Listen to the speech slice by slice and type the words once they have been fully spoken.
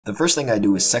The first thing I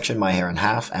do is section my hair in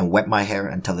half and wet my hair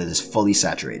until it is fully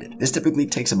saturated. This typically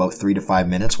takes about 3 to 5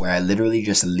 minutes where I literally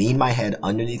just lean my head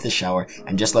underneath the shower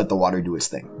and just let the water do its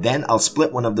thing. Then I'll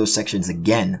split one of those sections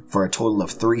again for a total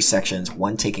of 3 sections,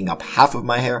 one taking up half of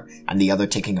my hair and the other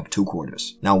taking up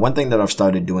 2/4. Now one thing that I've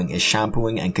started doing is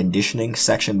shampooing and conditioning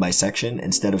section by section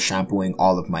instead of shampooing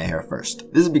all of my hair first.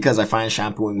 This is because I find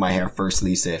shampooing my hair first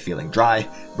leads to it feeling dry,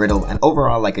 brittle, and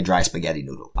overall like a dry spaghetti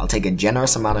noodle. I'll take a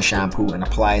generous amount of shampoo and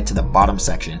apply it to the bottom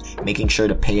section, making sure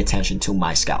to pay attention to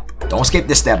my scalp. Don't skip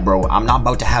this step, bro. I'm not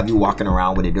about to have you walking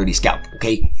around with a dirty scalp,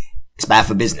 okay? It's bad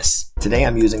for business. Today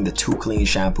I'm using the Too Clean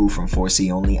shampoo from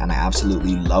 4C Only, and I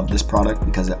absolutely love this product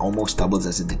because it almost doubles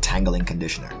as a detangling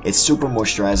conditioner. It's super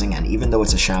moisturizing, and even though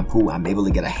it's a shampoo, I'm able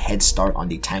to get a head start on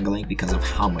detangling because of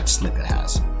how much slip it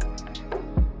has.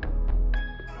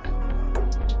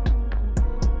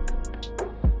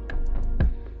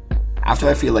 After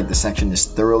I feel like the section is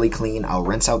thoroughly clean, I'll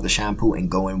rinse out the shampoo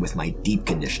and go in with my deep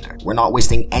conditioner. We're not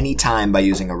wasting any time by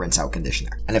using a rinse out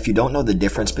conditioner. And if you don't know the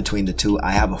difference between the two,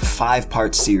 I have a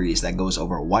 5-part series that goes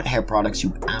over what hair products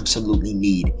you absolutely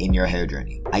need in your hair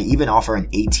journey. I even offer an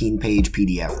 18-page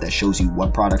PDF that shows you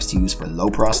what products to use for low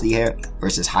porosity hair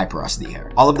versus high porosity hair.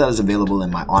 All of that is available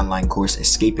in my online course,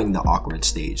 Escaping the Awkward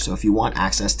Stage. So if you want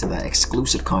access to that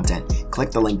exclusive content,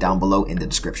 click the link down below in the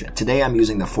description. Today I'm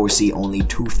using the 4C Only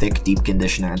Too Thick Deep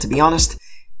Conditioner, and to be honest,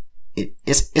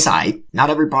 it's aight. Not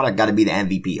every product gotta be the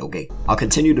MVP, okay? I'll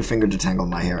continue to finger detangle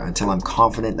my hair until I'm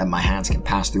confident that my hands can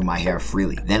pass through my hair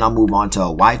freely. Then I'll move on to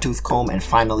a wide tooth comb and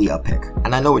finally a pick.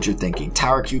 And I know what you're thinking.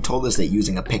 Tarek, you told us that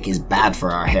using a pick is bad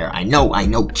for our hair. I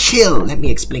know, chill, let me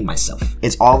explain myself.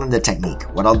 It's all in the technique.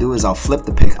 What I'll do is I'll flip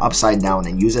the pick upside down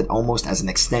and use it almost as an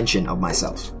extension of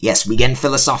myself. Yes, we getting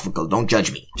philosophical, don't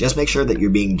judge me. Just make sure that you're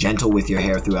being gentle with your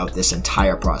hair throughout this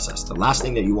entire process. The last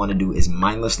thing that you want to do is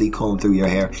mindlessly comb through your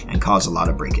hair and cause a lot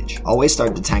of breakage. Always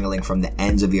start detangling from the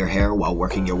ends of your hair while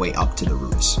working your way up to the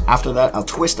roots. After that, I'll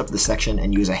twist up the section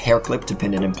and use a hair clip to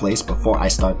pin it in place before I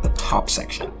start the top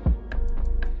section.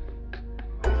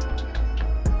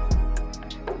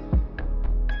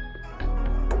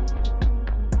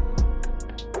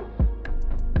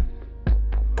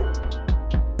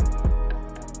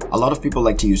 A lot of people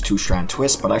like to use 2-strand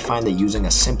twists, but I find that using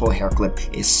a simple hair clip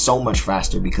is so much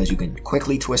faster because you can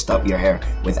quickly twist up your hair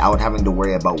without having to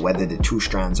worry about whether the 2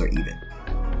 strands are even.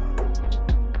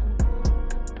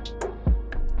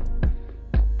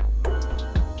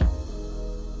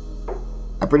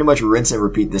 I pretty much rinse and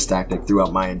repeat this tactic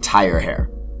throughout my entire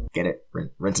hair. Get it?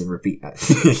 Rinse and repeat.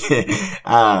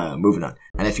 Moving on.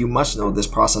 And if you must know, this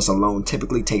process alone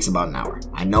typically takes about an hour.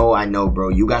 I know, bro.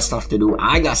 You got stuff to do.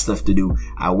 I got stuff to do.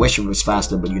 I wish it was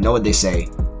faster, but you know what they say.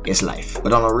 It's life.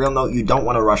 But on a real note, you don't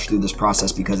want to rush through this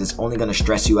process because it's only going to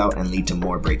stress you out and lead to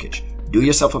more breakage. Do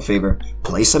yourself a favor,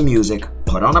 play some music,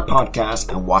 put on a podcast,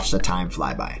 and watch the time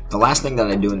fly by. The last thing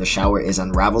that I do in the shower is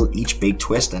unravel each big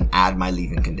twist and add my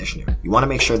leave-in conditioner. You want to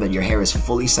make sure that your hair is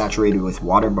fully saturated with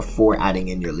water before adding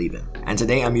in your leave-in. And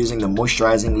today I'm using the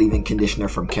moisturizing leave-in conditioner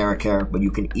from Care, but you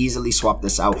can easily swap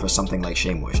this out for something like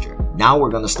Shea Moisture. Now we're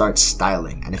going to start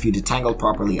styling, and if you detangle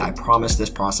properly, I promise this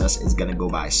process is going to go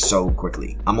by so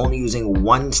quickly. I'm only using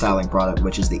one styling product,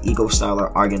 which is the Eco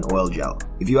Styler Argan Oil Gel.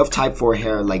 If you have type 4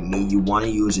 hair like me, you want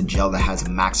to use a gel that has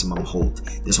maximum hold.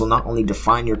 This will not only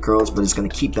define your curls, but it's going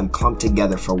to keep them clumped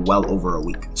together for well over a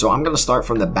week. So I'm going to start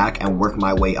from the back and work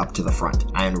my way up to the front.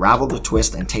 I unravel the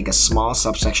twist and take a small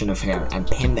subsection of hair and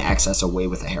pin the excess away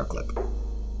with a hair clip.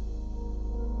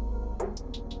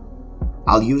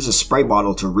 I'll use a spray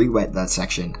bottle to re-wet that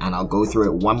section, and I'll go through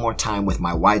it one more time with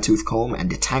my wide tooth comb and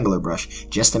detangler brush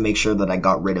just to make sure that I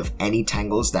got rid of any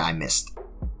tangles that I missed.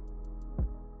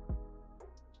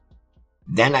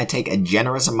 Then I take a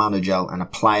generous amount of gel and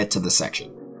apply it to the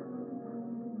section.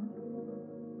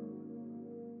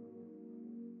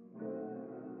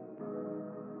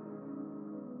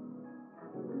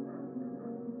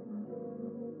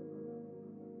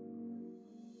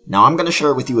 Now I'm going to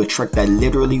share with you a trick that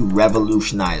literally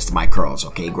revolutionized my curls,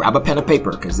 okay? Grab a pen and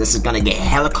paper because this is going to get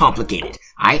hella complicated,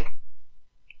 alright?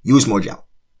 Use more gel.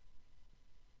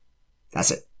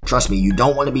 That's it. Trust me, you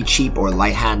don't want to be cheap or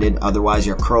light-handed, otherwise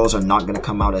your curls are not going to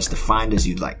come out as defined as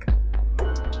you'd like.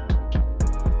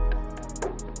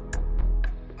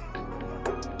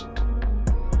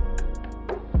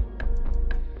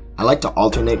 I like to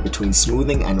alternate between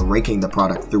smoothing and raking the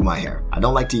product through my hair. I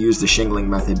don't like to use the shingling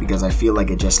method because I feel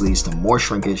like it just leads to more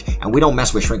shrinkage, and we don't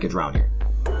mess with shrinkage around here.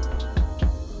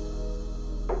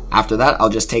 After that, I'll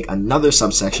just take another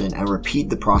subsection and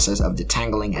repeat the process of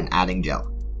detangling and adding gel.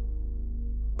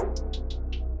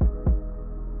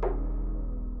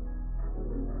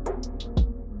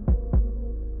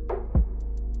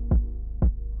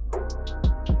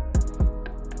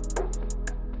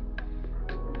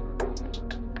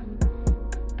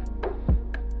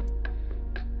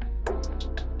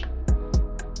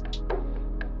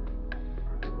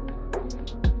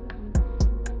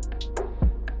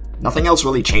 Nothing else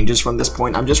really changes from this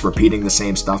point. I'm just repeating the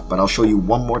same stuff, but I'll show you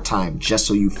one more time just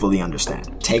so you fully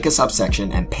understand. Take a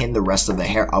subsection and pin the rest of the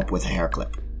hair up with a hair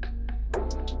clip.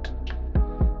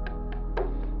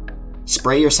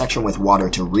 Spray your section with water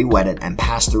to re-wet it and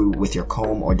pass through with your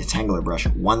comb or detangler brush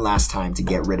one last time to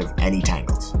get rid of any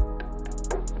tangles.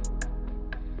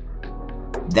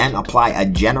 Then apply a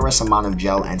generous amount of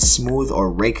gel and smooth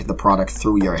or rake the product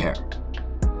through your hair.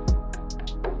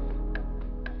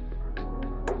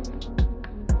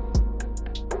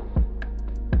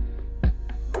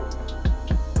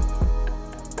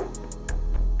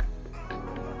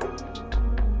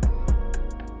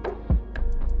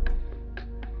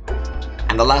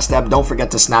 And the last step, don't forget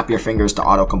to snap your fingers to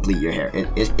auto-complete your hair.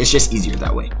 It's just easier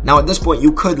that way. Now at this point,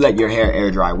 you could let your hair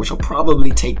air dry, which will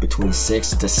probably take between 6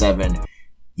 to 7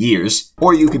 years,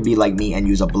 or you could be like me and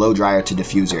use a blow dryer to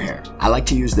diffuse your hair. I like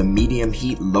to use the medium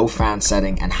heat, low fan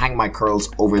setting and hang my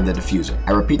curls over the diffuser.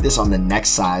 I repeat this on the next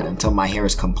side until my hair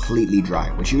is completely dry,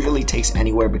 which usually takes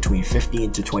anywhere between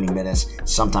 15 to 20 minutes,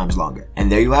 sometimes longer.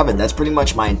 And there you have it. That's pretty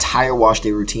much my entire wash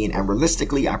day routine, and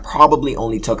realistically, I probably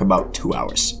only took about 2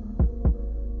 hours.